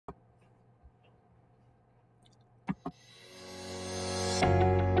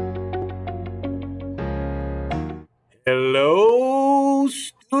Hello,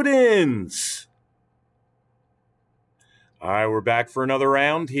 students. All right, we're back for another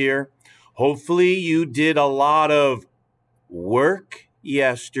round here. Hopefully, you did a lot of work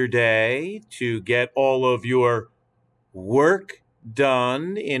yesterday to get all of your work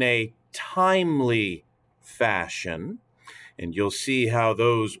done in a timely fashion. And you'll see how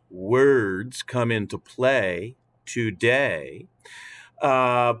those words come into play today.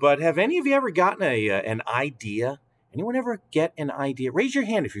 But have any of you ever gotten an idea? Anyone ever get an idea? Raise your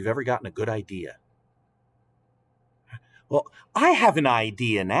hand if you've ever gotten a good idea. Well, I have an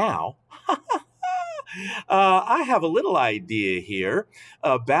idea now. I have a little idea here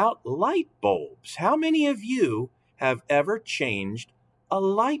about light bulbs. How many of you have ever changed a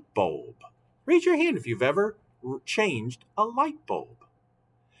light bulb? Raise your hand if you've ever changed a light bulb.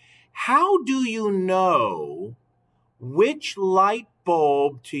 How do you know which light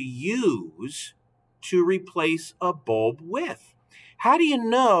bulb to use to replace a bulb with? How do you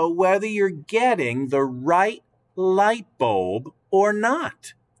know whether you're getting the right light bulb or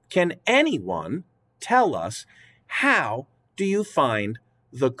not? Can anyone tell us how do you find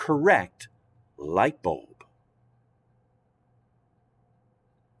the correct light bulb?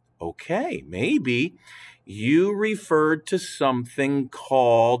 Okay, maybe you referred to something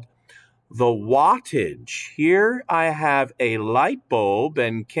called the wattage. Here I have a light bulb,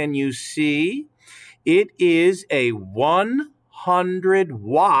 and can you see? It is a 100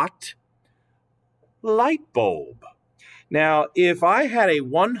 watt light bulb. Now, if I had a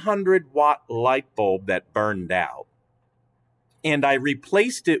 100 watt light bulb that burned out, and I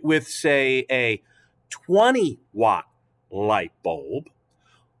replaced it with, say, a 20 watt light bulb,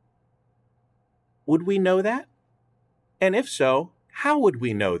 would we know that? And if so, how would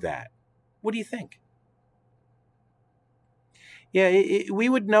we know that? What do you think? Yeah, we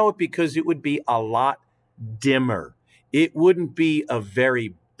would know it because it would be a lot dimmer. It wouldn't be a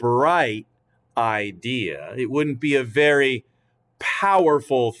very bright idea. It wouldn't be a very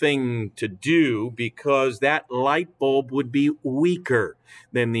powerful thing to do because that light bulb would be weaker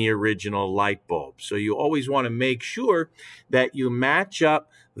than the original light bulb. So you always want to make sure that you match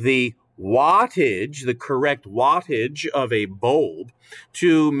up the wattage, the correct wattage of a bulb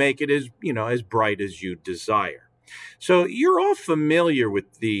to make it as bright as you desire. So you're all familiar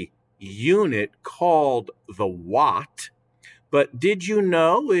with the unit called the watt, but did you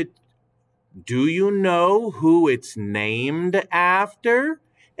know it? Do you know who it's named after?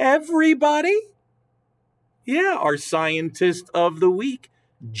 Everybody? Yeah, our scientist of the week,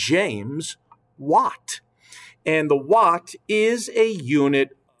 James Watt. And the watt is a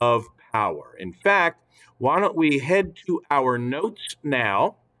unit of power. In fact, why don't we head to our notes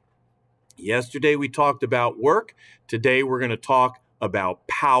now? Yesterday we talked about work. Today we're going to talk about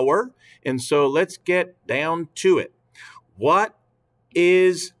power. And so let's get down to it. What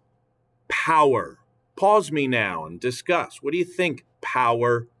is power? Pause me now and discuss. What do you think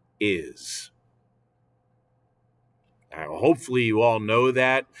power is? Now, hopefully you all know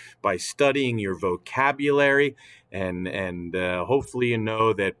that by studying your vocabulary, and hopefully you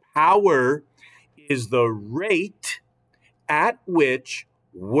know that power is the rate at which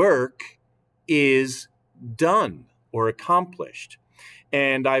work is done or accomplished.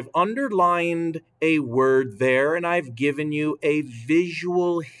 And I've underlined a word there, and I've given you a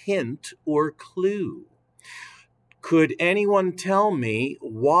visual hint or clue. Could anyone tell me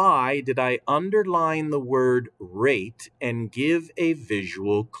why did I underline the word rate and give a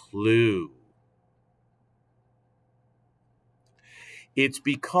visual clue? It's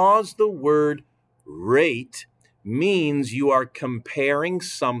because the word rate means you are comparing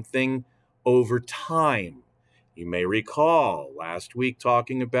something over time. You may recall last week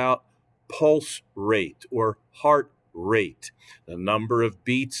talking about pulse rate or heart rate, the number of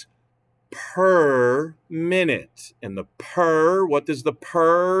beats per minute. And the per, what does the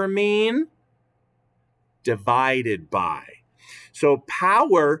per mean? Divided by. So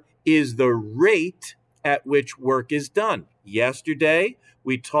power is the rate at which work is done. Yesterday,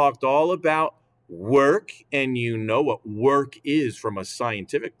 we talked all about work, and you know what work is from a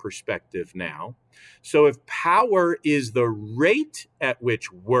scientific perspective now. So if power is the rate at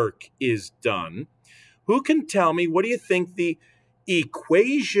which work is done, who can tell me, what do you think the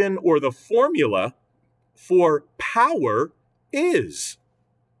equation or the formula for power is?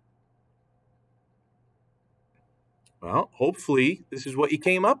 Well, hopefully this is what you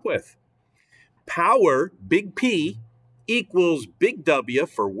came up with. Power, big P, equals big W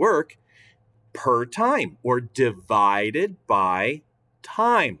for work per time, or divided by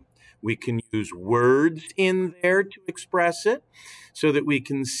time. We can use words in there to express it so that we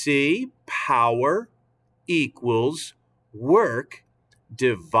can see power equals work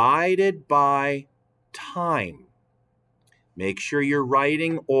divided by time. Make sure you're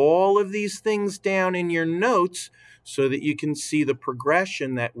writing all of these things down in your notes so that you can see the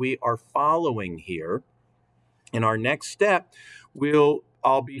progression that we are following here. In our next step,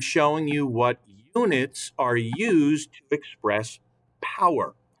 I'll be showing you what units are used to express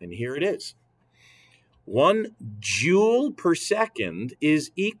power. And here it is. 1 joule per second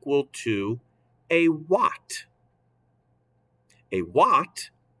is equal to a watt. A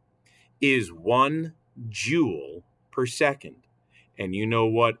watt is 1 joule per second. And you know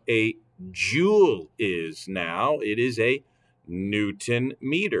what a joule is now. It is a Newton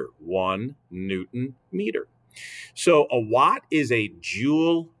meter, 1 Newton meter. So a watt is a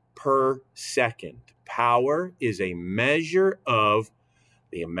joule per second. Power is a measure of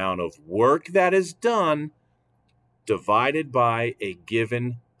the amount of work that is done divided by a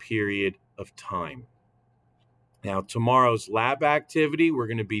given period of time. Now, tomorrow's lab activity, we're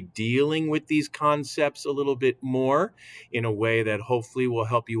going to be dealing with these concepts a little bit more in a way that hopefully will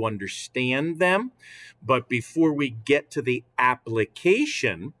help you understand them. But before we get to the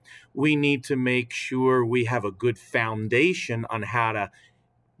application, we need to make sure we have a good foundation on how to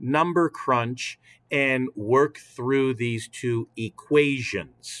number crunch and work through these two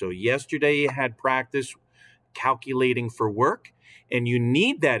equations. So yesterday you had practice calculating for work, and you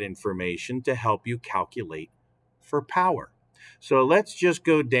need that information to help you calculate for power. So let's just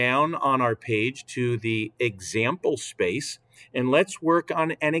go down on our page to the example space, and let's work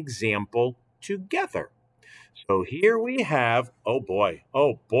on an example together. So here we have, oh boy,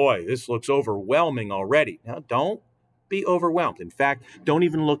 this looks overwhelming already. Now don't be overwhelmed. In fact, don't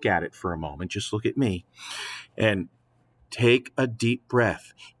even look at it for a moment. Just look at me and take a deep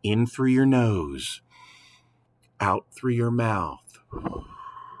breath in through your nose, out through your mouth,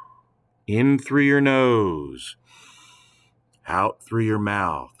 in through your nose, out through your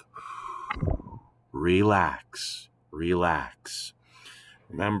mouth. Relax, relax.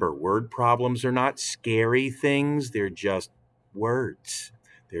 Remember, word problems are not scary things. They're just words.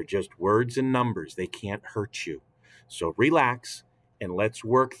 They're just words and numbers. They can't hurt you. So relax and let's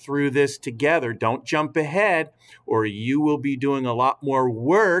work through this together. Don't jump ahead or you will be doing a lot more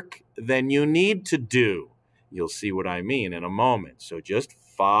work than you need to do. You'll see what I mean in a moment. So just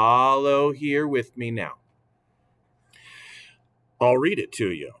follow here with me now. I'll read it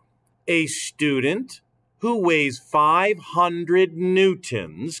to you. A student who weighs 500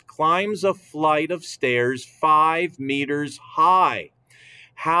 newtons climbs a flight of stairs 5 meters high.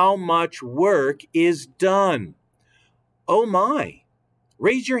 How much work is done? Oh my.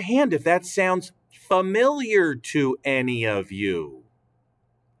 Raise your hand if that sounds familiar to any of you.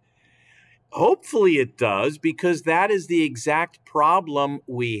 Hopefully it does, because that is the exact problem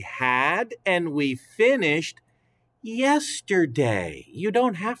we had and we finished yesterday. You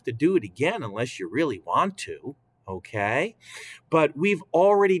don't have to do it again unless you really want to, okay? But we've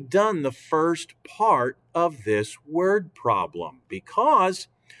already done the first part of this word problem because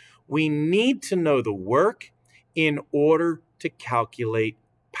we need to know the work in order to calculate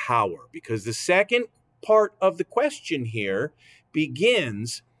power. Because the second part of the question here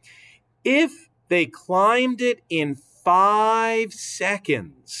begins, if they climbed it in 5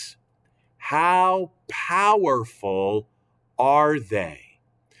 seconds, how powerful are they?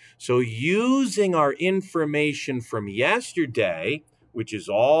 So using our information from yesterday, which is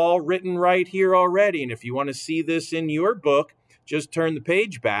all written right here already, and if you want to see this in your book, just turn the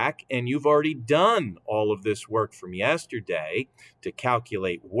page back and you've already done all of this work from yesterday to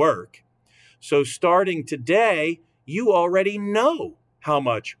calculate work. So starting today, you already know how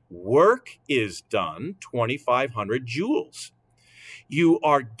much work is done, 2,500 joules. You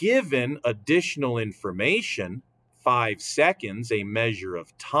are given additional information, 5 seconds, a measure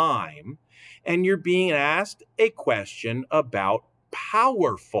of time, and you're being asked a question about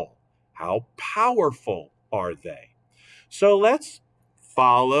powerful. How powerful are they? So let's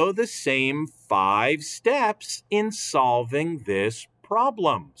follow the same 5 steps in solving this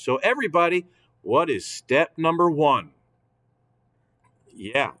problem. So everybody, what is step number 1?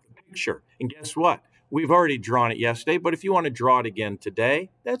 Yeah, the picture. And guess what? We've already drawn it yesterday, but if you want to draw it again today,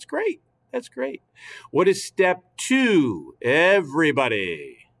 that's great. That's great. What is step 2?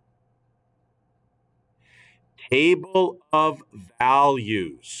 Everybody. Table of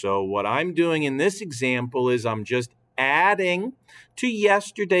values. So what I'm doing in this example is I'm just adding to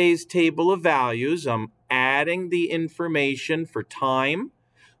yesterday's table of values. I'm adding the information for time.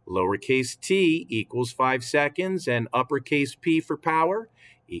 Lowercase t equals 5 seconds, and uppercase P for power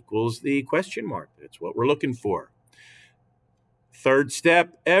equals the question mark. That's what we're looking for. Third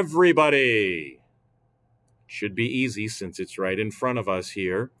step, everybody. should be easy since it's right in front of us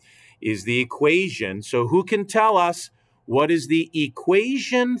here, is the equation. So who can tell us what is the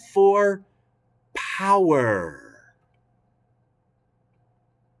equation for power?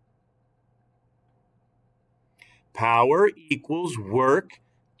 Power equals work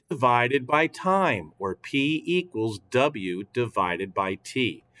divided by time, or P equals W divided by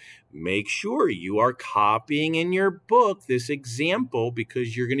T. Make sure you are copying in your book this example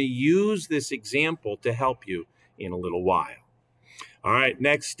because you're going to use this example to help you in a little while. All right,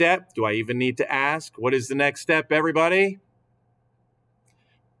 next step. Do I even need to ask? What is the next step, everybody?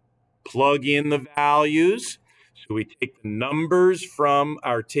 Plug in the values. So we take the numbers from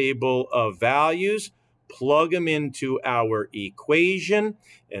our table of values, plug them into our equation,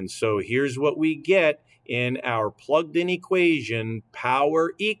 and so here's what we get in our plugged-in equation.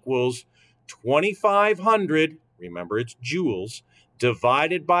 Power equals 2,500, remember it's joules,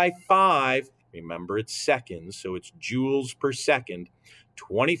 divided by 5, remember it's seconds, so it's joules per second,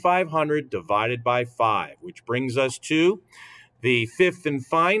 2,500 divided by 5, which brings us to the fifth and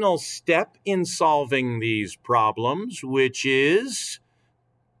final step in solving these problems, which is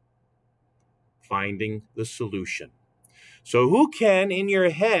finding the solution. So who can, in your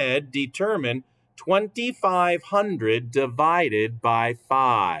head, determine 2,500 divided by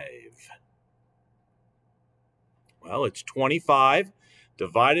 5? Well, it's 25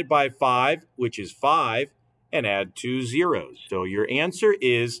 divided by 5, which is 5, and add 2 zeros. So your answer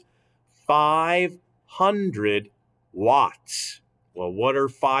is 500 watts. Well, what are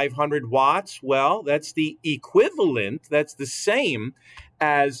 500 watts? Well, that's the equivalent, that's the same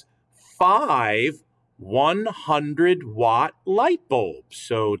as 5 100-watt light bulbs.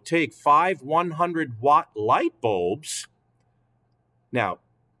 So take 5 100-watt light bulbs. Now,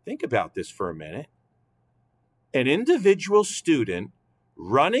 think about this for a minute. An individual student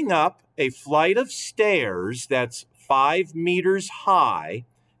running up a flight of stairs that's 5 meters high,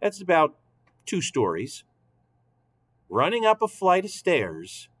 that's about 2 stories, running up a flight of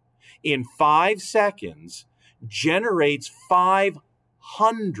stairs in 5 seconds generates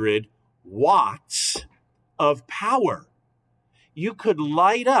 500 watts of power. You could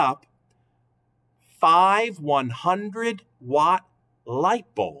light up 5 100-watt light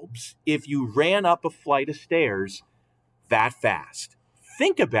bulbs if you ran up a flight of stairs that fast.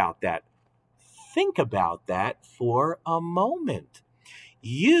 Think about that. Think about that for a moment.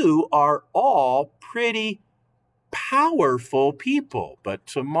 You are all pretty powerful people, but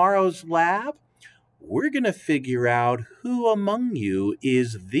tomorrow's lab, we're going to figure out who among you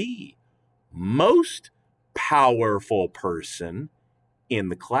is the most powerful person in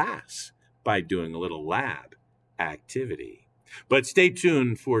the class by doing a little lab activity. But stay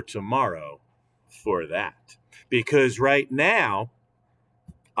tuned for tomorrow for that, because right now,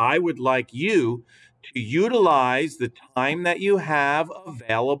 I would like you to utilize the time that you have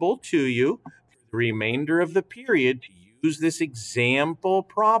available to you for the remainder of the period to use this example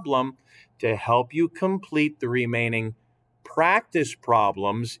problem to help you complete the remaining practice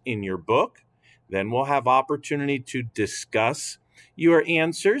problems in your book. Then we'll have opportunity to discuss your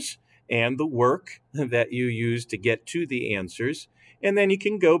answers and the work that you use to get to the answers. And then you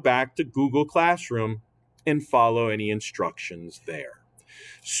can go back to Google Classroom and follow any instructions there.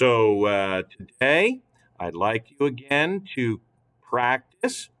 So today, I'd like you again to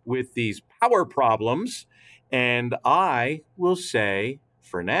practice with these power problems, and I will say,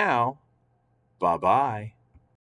 for now, bye-bye.